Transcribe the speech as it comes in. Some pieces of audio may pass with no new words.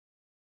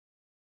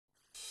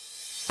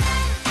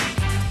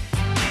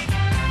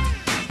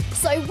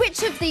So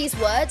which of these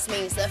words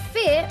means the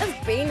fear of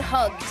being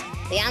hugged?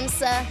 The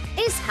answer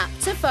is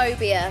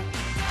haptophobia.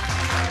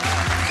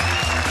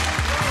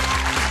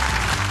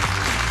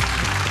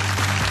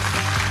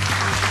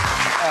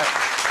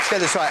 Let's get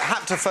this right.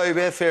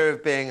 Haptophobia, fear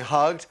of being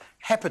hugged.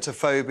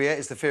 Hepatophobia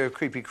is the fear of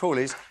creepy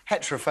crawlies.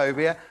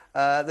 Heterophobia,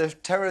 the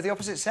terror of the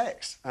opposite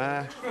sex.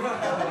 I'm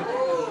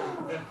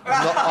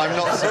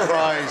not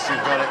surprised you've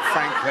got it,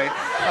 frankly.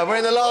 We're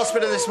in the last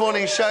bit of this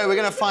morning's show. We're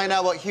going to find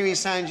out what Huey,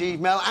 Sanjeev,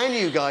 Mel and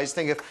you guys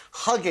think of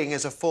hugging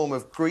as a form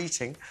of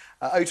greeting.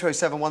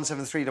 0207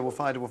 173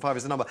 5555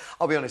 is the number.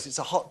 I'll be honest, it's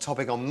a hot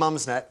topic on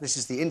Mumsnet. This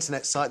is the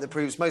internet site that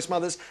proves most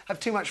mothers have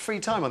too much free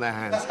time on their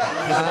hands.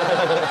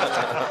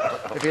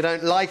 If you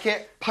don't like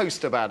it,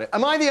 post about it.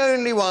 Am I the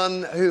only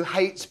one who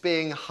hates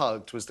being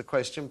hugged, was the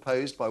question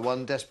posed by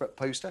one desperate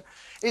poster.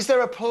 Is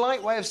there a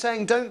polite way of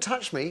saying, don't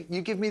touch me,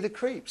 you give me the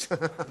creeps?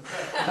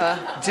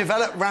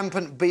 Develop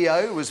rampant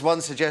BO was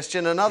one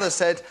suggestion. Another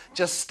said,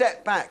 just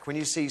step back when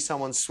you see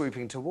someone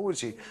swooping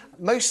towards you.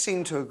 Most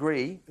seem to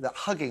agree that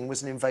hugging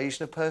was an invasion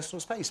of personal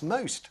space.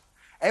 Most.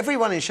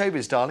 Everyone in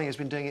showbiz, darling, has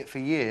been doing it for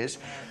years.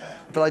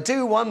 But I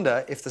do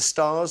wonder if the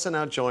stars are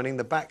now joining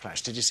the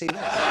backlash. Did you see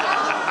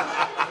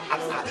that?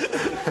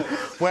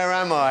 Where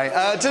am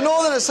I? So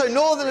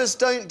Northerners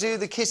don't do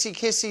the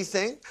kissy-kissy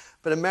thing,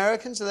 but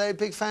Americans, are they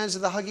big fans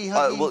of the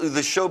huggy-huggy? Well,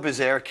 the showbiz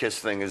air kiss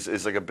thing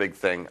is like a big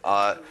thing,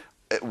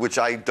 which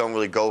I don't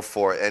really go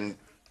for. And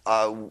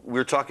we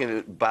were talking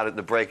about it in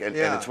the break, and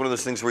it's one of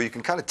those things where you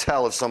can kind of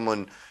tell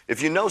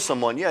if you know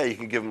someone, yeah, you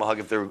can give them a hug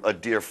if they're a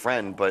dear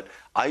friend, but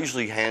I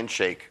usually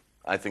handshake.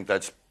 I think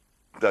that's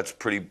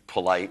pretty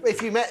polite.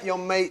 If you met your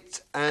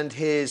mate and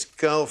his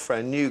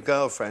girlfriend, new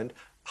girlfriend,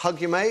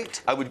 hug your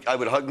mate? I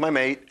would hug my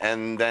mate,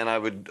 and then I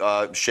would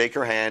shake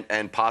her hand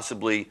and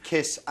possibly...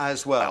 kiss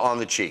as well? On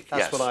the cheek,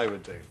 That's what I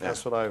would do.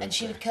 That's what I would do. And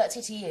she would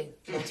curtsy to you,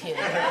 Lord Huey.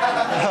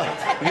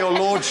 Your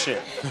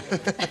lordship.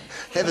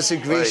 Ever so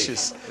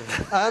gracious.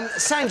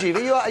 Sanjeev,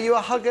 are you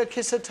a hugger,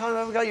 kisser type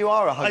of guy? You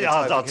are a hugger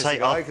I'll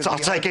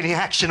take any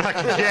action I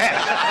can get.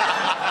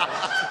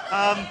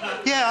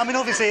 Yeah, I mean,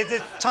 obviously,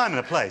 there's time and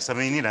a place. I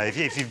mean, you know, if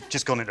you've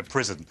just gone into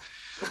prison...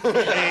 There's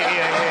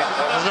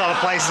not a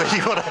place that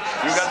you want to...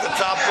 You got the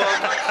top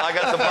book, I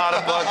got the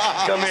bottom book.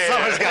 Come here.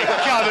 Someone's going,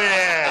 come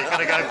here.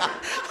 You're going to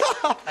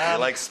go... I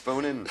like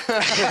spooning.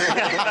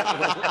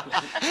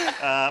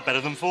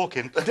 Better than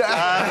forking. But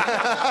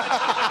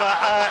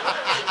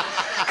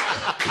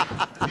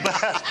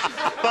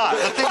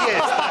the thing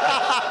is,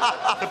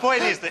 the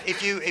point is that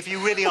if you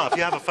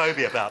have a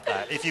phobia about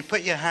that, if you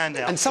put your hand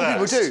out and some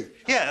people do.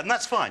 Yeah, and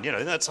that's fine, you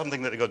know, that's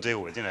something that they've got to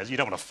deal with, you know, you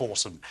don't want to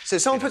force them. So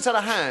if someone puts out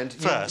a hand,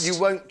 you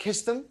won't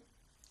kiss them?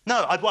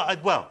 No,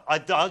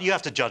 you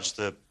have to judge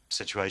the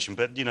situation,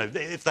 but, you know,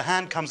 if the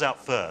hand comes out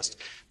first,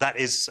 that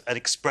is an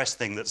express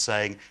thing that's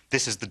saying,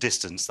 this is the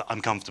distance that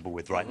I'm comfortable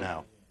with right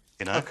now.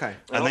 You know? Okay.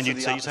 And then you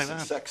say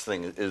that. Sex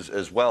thing is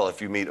as well.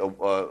 If you meet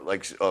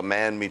like a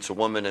man meets a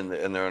woman and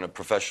they're in a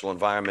professional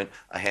environment,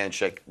 a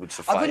handshake would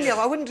suffice.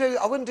 I wouldn't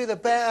do the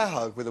bear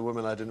hug with a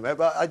woman I didn't know,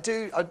 but I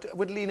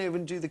would lean over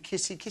and do the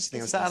kissy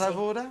thing. Is that out of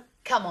order?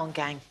 Come on,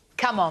 gang.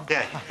 Come on.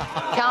 Yeah.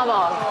 Come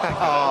on. Oh.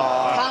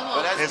 Come on.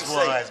 But as It's you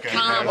say, wise, keep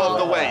it above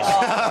the waist.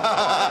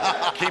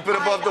 Keep it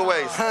above the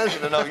waist.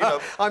 You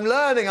know. I'm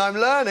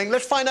learning.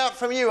 Let's find out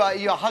from you. Are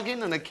you a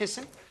hugging and a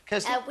kissing?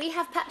 We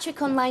have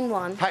Patrick on line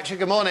 1. Patrick,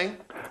 good morning.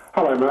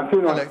 Hello,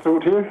 Matthew. Nice to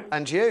talk to you.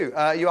 And you.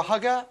 You a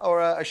hugger or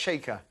a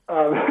shaker?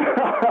 I'm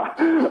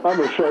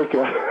a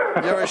shaker.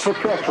 You're a for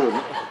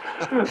preference.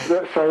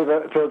 Let's say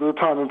that there's a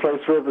time and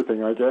place for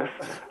everything, I guess.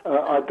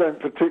 I don't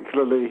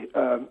particularly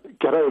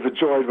get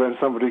overjoyed when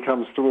somebody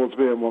comes towards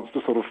me and wants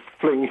to sort of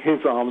fling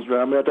his arms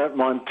around me. I don't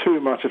mind too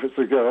much if it's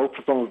a girl,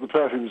 as long as the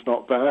perfume's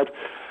not bad.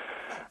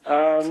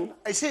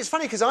 It's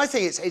funny, because I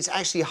think it's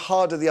actually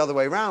harder the other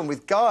way around.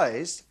 With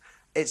guys,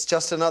 it's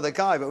just another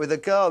guy, but with a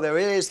girl, there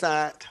is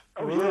that...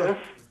 Oh, yes.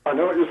 I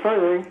know what you're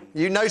saying.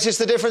 You notice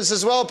the difference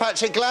as well,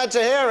 Patrick. Glad to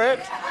hear it.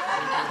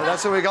 But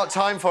that's all we got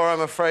time for,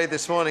 I'm afraid,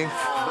 this morning.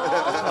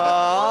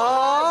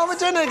 We're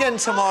doing it again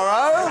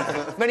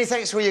tomorrow. Many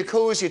thanks for your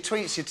calls, your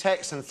tweets, your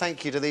texts, and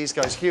thank you to these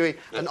guys. Huey,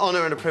 an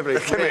honour and a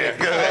privilege. Come here.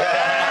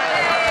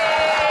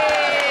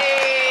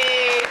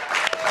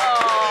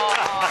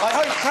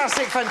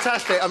 Classic,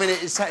 fantastic. I mean,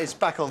 it's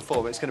back on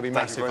form. It's going to be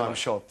massive, I'm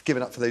sure. Give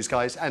it up for those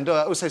guys. And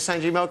also,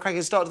 Sanjeev, Mel,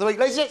 cracking start of the week.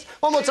 Ladies and gents,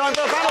 one more time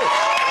for our panel.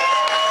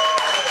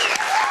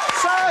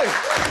 So,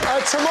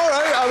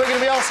 tomorrow, we're going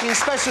to be asking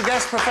special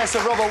guest Professor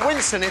Robert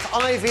Winston if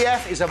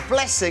IVF is a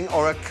blessing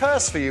or a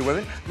curse for you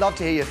women. Love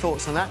to hear your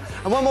thoughts on that.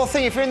 And one more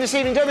thing, if you're in this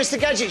evening, don't miss the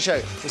Gadget Show.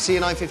 We'll see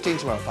you at 9:15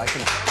 tomorrow. Bye for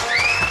now.